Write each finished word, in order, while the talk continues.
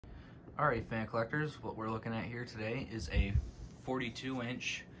Alright, fan collectors, what we're looking at here today is a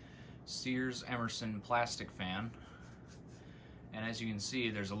 42-inch Sears Emerson plastic fan. And as you can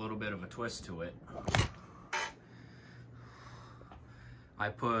see, there's a little bit of a twist to it. I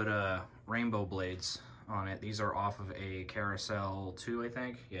put rainbow blades on it. These are off of a Carousel 2, I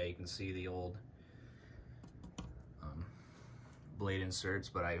think. Yeah, you can see the old blade inserts,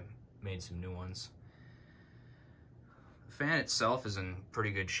 but I made some new ones. The fan itself is in pretty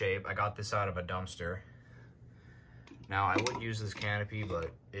good shape. I got this out of a dumpster. Now, I would use this canopy,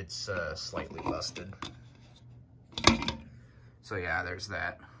 but it's slightly busted. So yeah, there's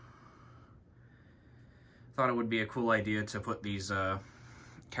that. Thought it would be a cool idea to put these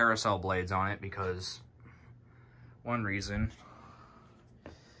Carousel blades on it because one reason,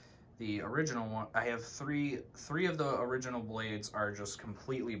 the original one, I have three of the original blades are just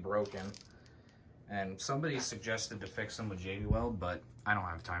completely broken, and somebody suggested to fix them with JB Weld, but I don't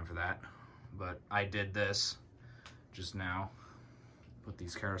have time for that. But I did this just now, put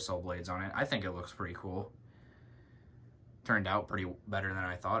these Carousel blades on it. I think it looks pretty cool. Turned out pretty better than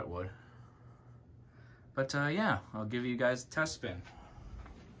I thought it would. But yeah, I'll give you guys a test spin.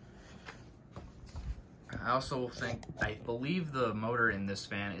 I also I believe the motor in this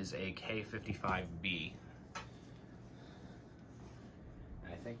fan is a K55B.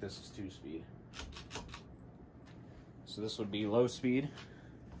 And I think this is 2-speed. So this would be low speed.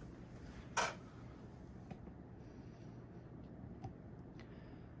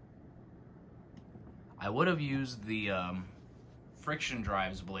 I would have used the friction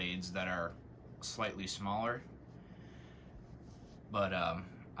drives blades that are slightly smaller, but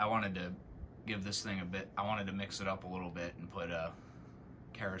I wanted to give this thing I wanted to mix it up a little bit and put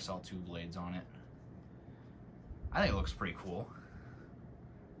Carousel 2 blades on it. I think it looks pretty cool.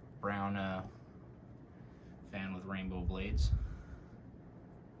 Brown fan with rainbow blades.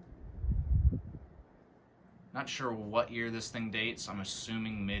 Not sure what year this thing dates. I'm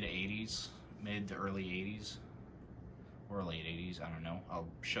assuming mid-80s. Mid to early 80s or late 80s, I don't know. I'll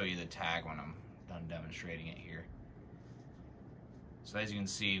show you the tag when I'm done demonstrating it here. So as you can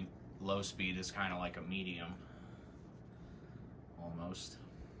see, low speed is kind of like a medium almost.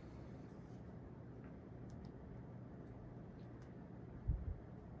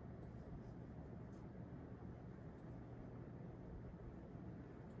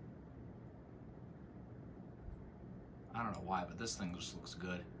 I don't know why, but this thing just looks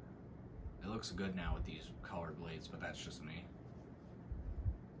good. It looks good now with these colored blades, but that's just me.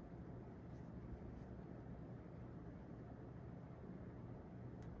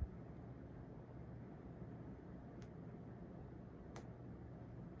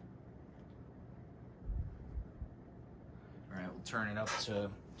 All right, we'll turn it up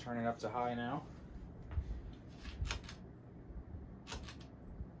to high now.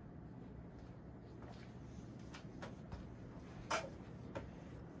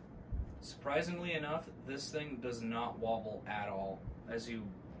 Surprisingly enough, this thing does not wobble at all.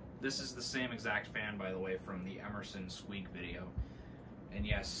 This is the same exact fan, by the way, from the Emerson squeak video. And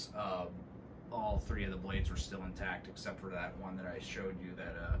yes, all 3 of the blades were still intact, except for that one that I showed you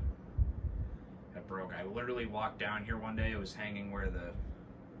that broke. I literally walked down here one day. It was hanging where the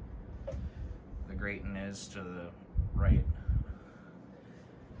grating is to the right.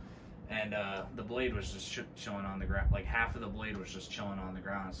 And the blade was just chilling on the ground. Like half of the blade was just chilling on the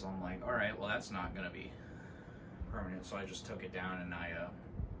ground. So I'm like, all right, well that's not gonna be permanent. So I just took it down and I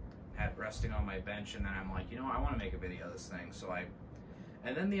had it resting on my bench. And then I'm like, you know, I want to make a video of this thing.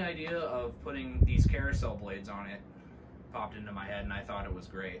 And then the idea of putting these Carousel blades on it popped into my head, and I thought it was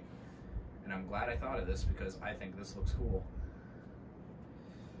great. And I'm glad I thought of this because I think this looks cool.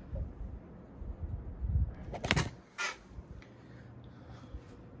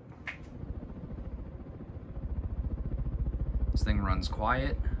 This thing runs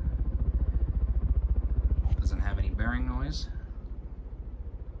quiet, doesn't have any bearing noise.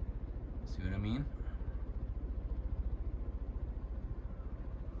 See what I mean?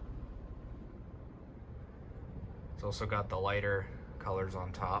 It's also got the lighter colors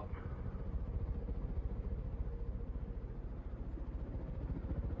on top.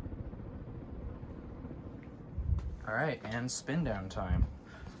 All right, and spin down time.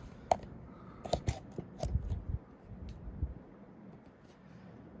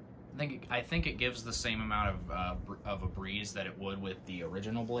 I think it gives the same amount of a breeze that it would with the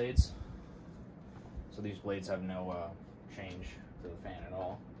original blades. So these blades have no change to the fan at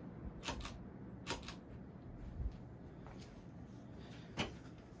all.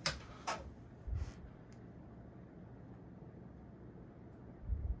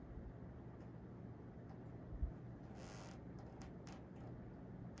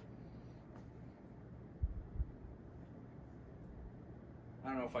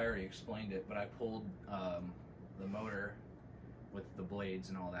 don't know if I already explained it, but I pulled the motor with the blades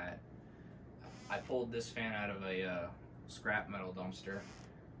and all that. I pulled this fan out of a scrap metal dumpster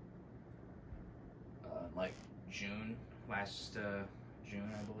like last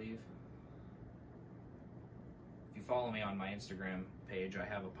June, I believe. If you follow me on my Instagram page, I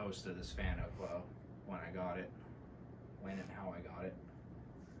have a post of this fan of when I got it, when and how I got it.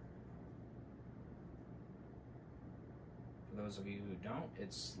 For those of you who don't,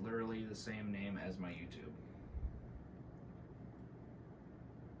 it's literally the same name as my YouTube.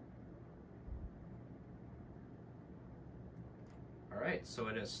 Alright, so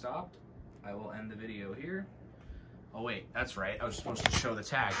it has stopped. I will end the video here. Oh wait, that's right, I was supposed to show the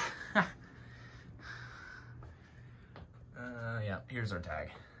tag. Yeah, here's our tag.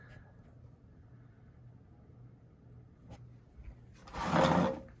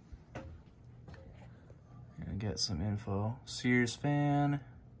 Gonna get some info. Sears fan.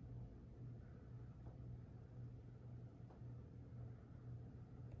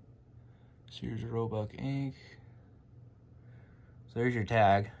 Sears Roebuck ink. So there's your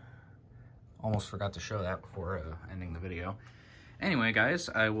tag. Almost forgot to show that before ending the video. Anyway, guys,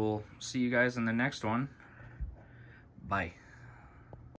 I will see you guys in the next one. Bye.